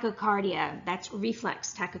 tachycardia. That's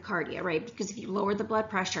reflex tachycardia, right? Because if you lower the blood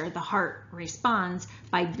pressure, the heart responds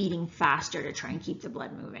by beating faster to try and keep the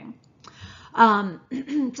blood moving.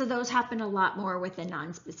 So those happen a lot more with the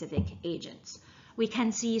non-specific agents. We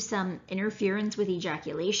can see some interference with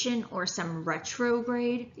ejaculation or some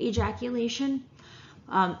retrograde ejaculation.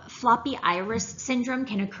 Floppy iris syndrome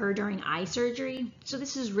can occur during eye surgery. So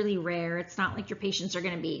this is really rare. It's not like your patients are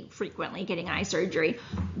going to be frequently getting eye surgery,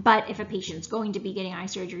 but if a patient's going to be getting eye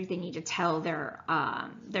surgery, they need to tell their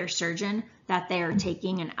surgeon that they are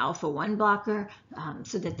taking an alpha-1 blocker,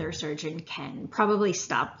 so that their surgeon can probably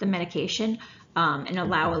stop the medication and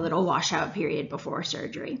allow a little washout period before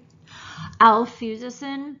surgery.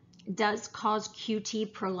 Alfuzosin does cause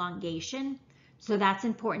QT prolongation, so that's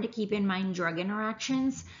important to keep in mind drug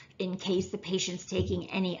interactions in case the patient's taking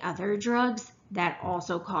any other drugs that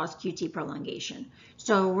also cause QT prolongation.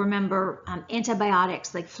 So remember,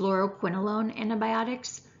 antibiotics like fluoroquinolone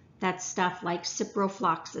antibiotics, that's stuff like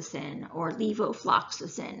ciprofloxacin or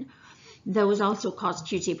levofloxacin, those also cause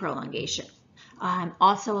QT prolongation.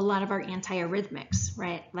 Also, a lot of our antiarrhythmics,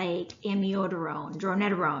 right, like amiodarone,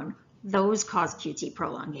 dronedarone, those cause QT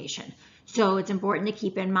prolongation. So it's important to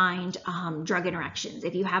keep in mind drug interactions.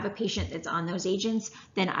 If you have a patient that's on those agents,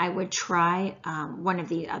 then I would try one of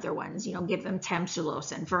the other ones. Give them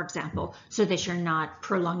tamsulosin, for example, so that you're not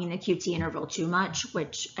prolonging the QT interval too much,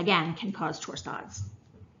 which again can cause torsades.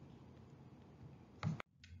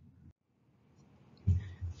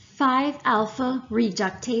 5-alpha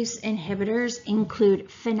reductase inhibitors include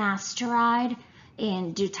finasteride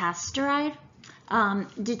and dutasteride.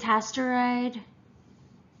 Dutasteride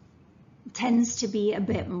tends to be a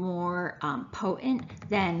bit more potent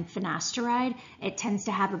than finasteride. It tends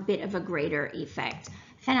to have a bit of a greater effect.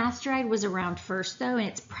 Finasteride was around first though, and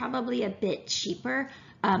it's probably a bit cheaper.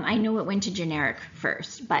 I know it went to generic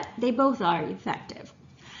first, but they both are effective.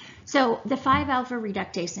 So the 5-alpha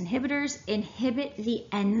reductase inhibitors inhibit the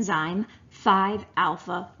enzyme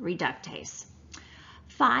 5-alpha reductase.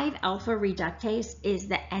 5-alpha reductase is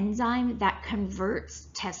the enzyme that converts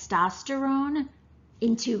testosterone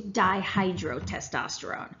into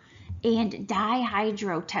dihydrotestosterone. And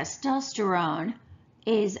dihydrotestosterone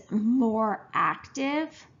is more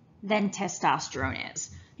active than testosterone is.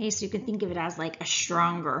 Okay, so you can think of it as like a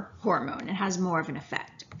stronger hormone. It has more of an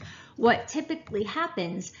effect. What typically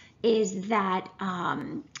happens is that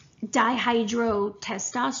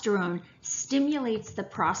dihydrotestosterone stimulates the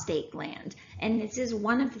prostate gland. And this is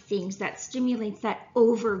one of the things that stimulates that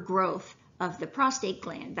overgrowth of the prostate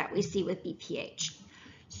gland that we see with BPH.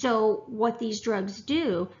 So what these drugs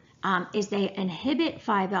do is they inhibit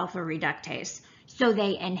 5-alpha reductase. So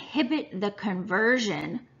they inhibit the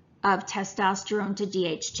conversion of testosterone to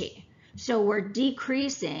DHT. So we're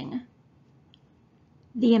decreasing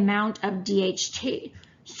the amount of DHT.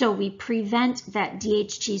 So we prevent that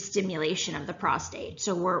DHT stimulation of the prostate.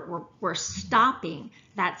 So we're stopping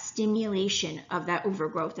that stimulation of that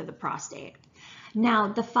overgrowth of the prostate. Now,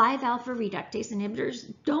 the 5-alpha reductase inhibitors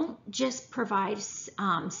don't just provide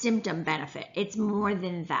symptom benefit. It's more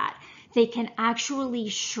than that. They can actually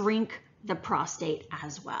shrink the prostate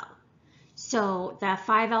as well. So the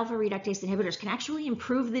 5-alpha reductase inhibitors can actually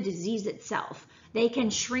improve the disease itself. They can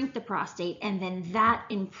shrink the prostate, and then that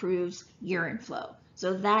improves urine flow.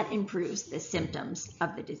 So that improves the symptoms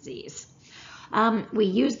of the disease. We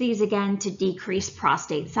use these again to decrease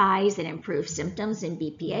prostate size and improve symptoms in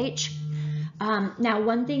BPH. Now,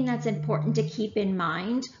 one thing that's important to keep in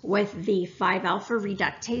mind with the 5-alpha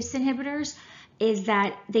reductase inhibitors is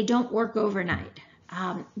that they don't work overnight.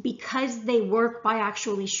 Because they work by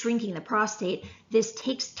actually shrinking the prostate, this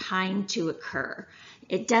takes time to occur.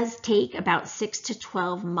 It does take about 6 to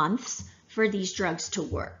 12 months for these drugs to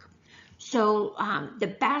work. So the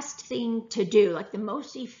best thing to do, like the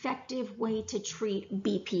most effective way to treat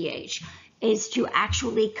BPH, is to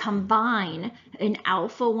actually combine an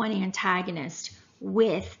alpha-1 antagonist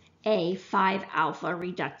with a 5-alpha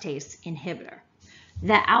reductase inhibitor.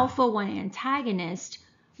 The alpha-1 antagonist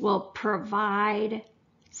will provide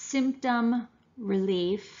symptom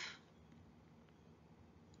relief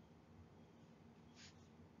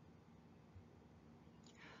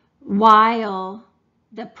while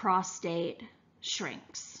the prostate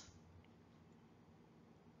shrinks.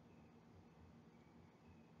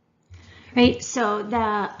 Right, so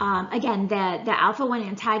again, the alpha-1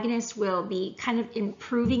 antagonist will be kind of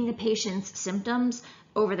improving the patient's symptoms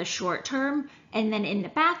over the short term, and then in the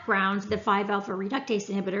background, the 5-alpha reductase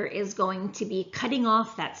inhibitor is going to be cutting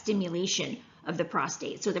off that stimulation of the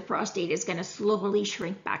prostate. So the prostate is going to slowly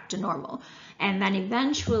shrink back to normal, and then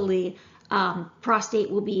eventually prostate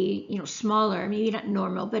will be, smaller, maybe not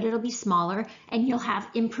normal, but it'll be smaller, and you'll have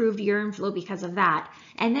improved urine flow because of that.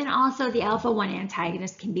 And then also the alpha-1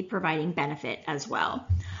 antagonist can be providing benefit as well.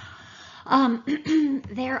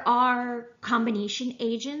 There are combination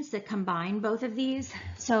agents that combine both of these.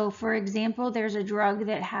 So for example, there's a drug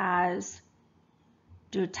that has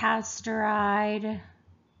dutasteride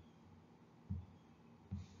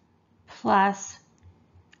plus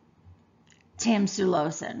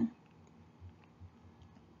tamsulosin.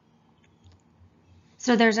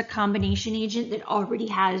 So there's a combination agent that already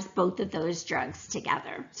has both of those drugs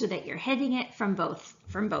together so that you're hitting it from both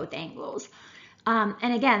angles.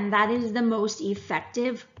 And again, that is the most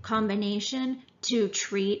effective combination to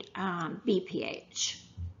treat BPH.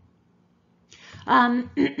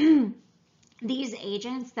 These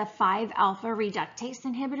agents, the 5-alpha reductase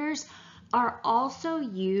inhibitors, are also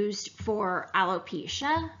used for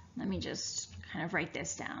alopecia. Let me just kind of write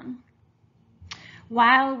this down.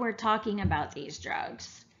 While we're talking about these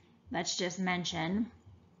drugs, let's just mention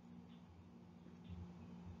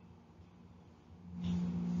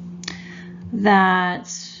that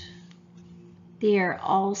they are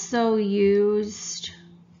also used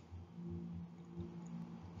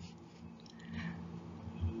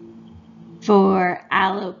for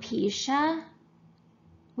alopecia,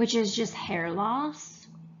 which is just hair loss.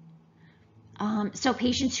 So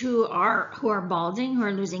patients who are balding, who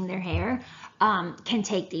are losing their hair, can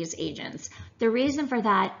take these agents. The reason for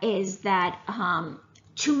that is that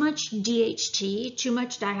too much DHT, too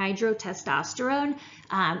much dihydrotestosterone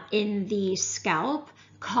in the scalp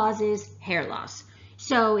causes hair loss.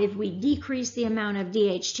 So if we decrease the amount of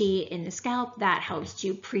DHT in the scalp, that helps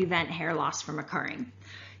to prevent hair loss from occurring.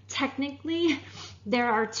 Technically,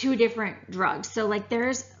 there are two different drugs. So like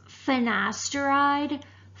there's finasteride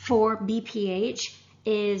for BPH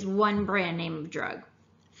is one brand name of drug.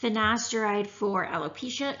 Finasteride for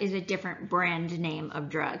alopecia is a different brand name of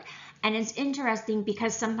drug. And it's interesting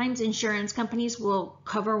because sometimes insurance companies will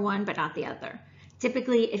cover one but not the other.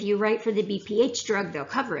 Typically, if you write for the BPH drug, they'll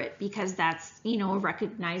cover it because that's, a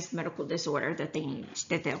recognized medical disorder that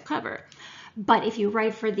they'll cover. But if you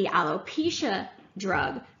write for the alopecia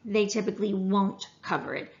drug, they typically won't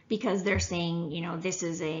cover it because they're saying, this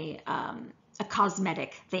is a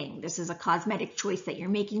cosmetic thing. This is a cosmetic choice that you're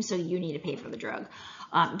making, so you need to pay for the drug.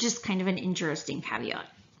 Just kind of an interesting caveat.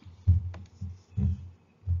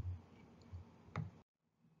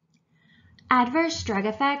 Adverse drug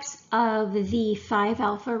effects of the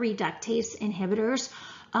 5-alpha reductase inhibitors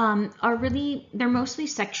they're mostly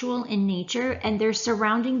sexual in nature, and they're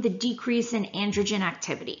surrounding the decrease in androgen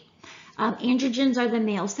activity. Androgens are the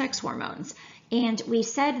male sex hormones, and we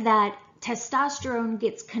said that testosterone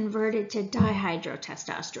gets converted to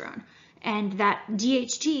dihydrotestosterone, and that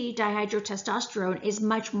DHT, dihydrotestosterone, is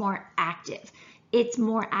much more active. It's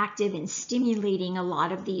more active in stimulating a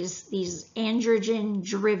lot of these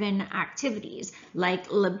androgen-driven activities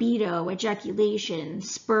like libido, ejaculation,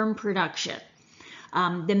 sperm production,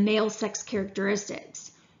 the male sex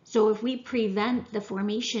characteristics. So if we prevent the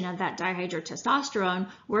formation of that dihydrotestosterone,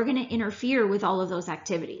 we're going to interfere with all of those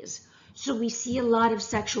activities. So we see a lot of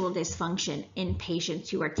sexual dysfunction in patients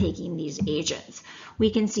who are taking these agents.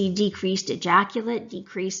 We can see decreased ejaculate,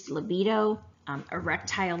 decreased libido,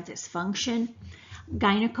 erectile dysfunction.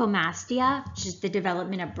 Gynecomastia, which is the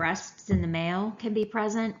development of breasts in the male, can be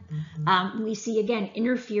present. We see, again,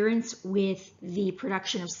 interference with the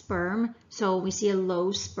production of sperm. So we see a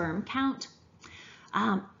low sperm count.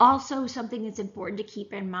 Also, something that's important to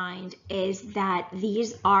keep in mind is that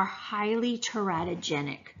these are highly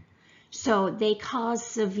teratogenic. So they cause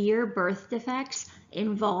severe birth defects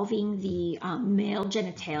involving the male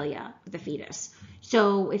genitalia of the fetus.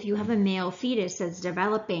 So if you have a male fetus that's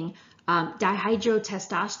developing,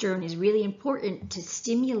 dihydrotestosterone is really important to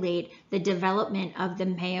stimulate the development of the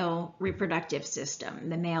male reproductive system,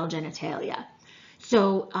 the male genitalia.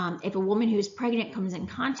 So if a woman who's pregnant comes in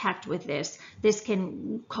contact with this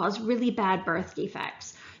can cause really bad birth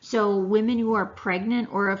defects. So women who are pregnant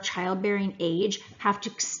or of childbearing age have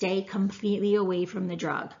to stay completely away from the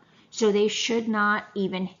drug. So they should not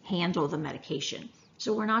even handle the medication.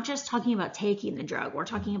 So we're not just talking about taking the drug, we're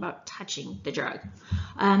talking about touching the drug.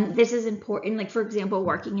 This is important, like for example,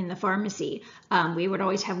 working in the pharmacy, we would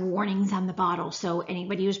always have warnings on the bottle. So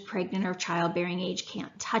anybody who's pregnant or childbearing age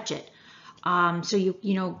can't touch it. So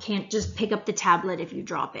you can't just pick up the tablet if you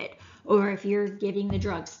drop it, or if you're giving the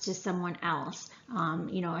drugs to someone else.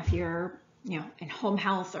 If you're in home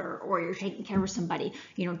health or you're taking care of somebody,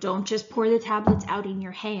 don't just pour the tablets out in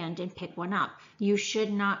your hand and pick one up. You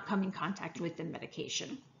should not come in contact with the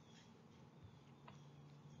medication.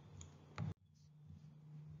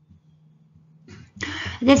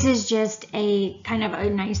 This is just a kind of a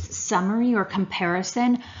nice summary or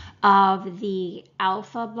comparison of the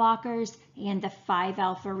alpha blockers and the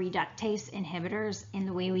 5-alpha reductase inhibitors and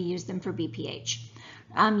the way we use them for BPH.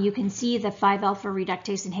 You can see the 5-alpha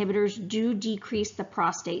reductase inhibitors do decrease the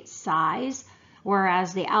prostate size,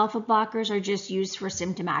 whereas the alpha blockers are just used for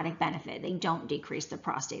symptomatic benefit. They don't decrease the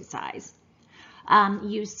prostate size.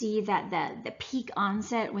 You see that the peak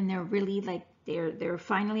onset, when they're really they're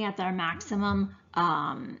finally at their maximum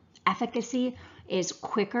efficacy, is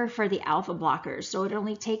quicker for the alpha blockers. So it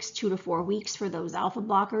only takes 2 to 4 weeks for those alpha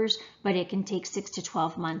blockers, but it can take 6 to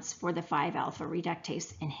 12 months for the 5-alpha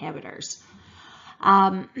reductase inhibitors.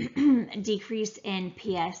 Decrease in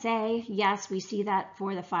PSA, yes, we see that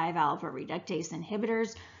for the 5-alpha reductase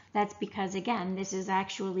inhibitors. That's because, again, this is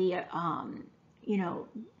actually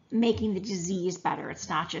making the disease better. It's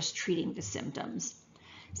not just treating the symptoms.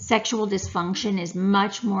 Sexual dysfunction is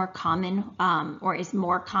much more common, or is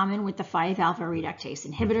more common with the 5-alpha reductase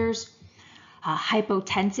inhibitors.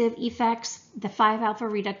 Hypotensive effects. The 5-alpha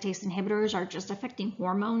reductase inhibitors are just affecting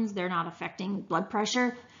hormones. They're not affecting blood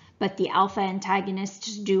pressure, but the alpha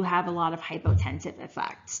antagonists do have a lot of hypotensive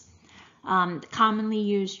effects. Commonly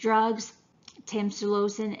used drugs,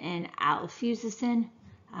 tamsulosin and alfuzosin,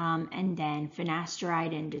 and then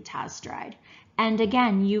finasteride and dutasteride. And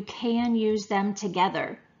again, you can use them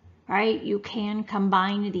together, right? You can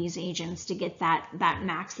combine these agents to get that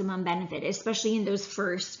maximum benefit, especially in those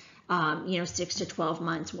first 6 to 12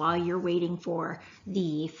 months while you're waiting for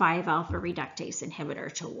the 5-alpha reductase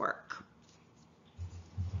inhibitor to work.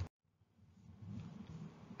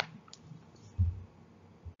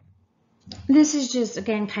 This is just,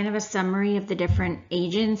 again, kind of a summary of the different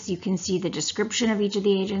agents. You can see the description of each of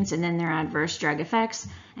the agents and then their adverse drug effects,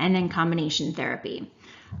 and then combination therapy.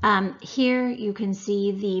 Here you can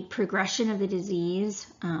see the progression of the disease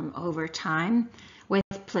over time. With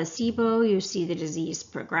placebo, you see the disease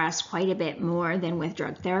progress quite a bit more than with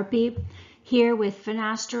drug therapy. Here with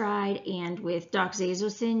finasteride and with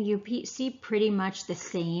doxazosin, you see pretty much the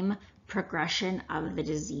same progression of the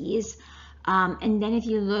disease. And then if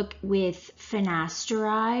you look with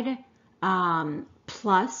finasteride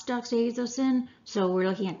plus doxazosin, so we're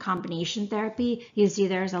looking at combination therapy, you see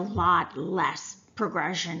there's a lot less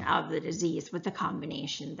progression of the disease with the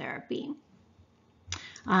combination therapy.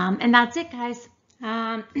 And that's it, guys.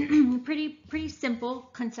 Pretty simple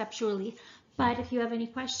conceptually, but if you have any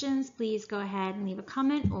questions, please go ahead and leave a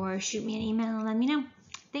comment or shoot me an email and let me know.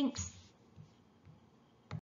 Thanks.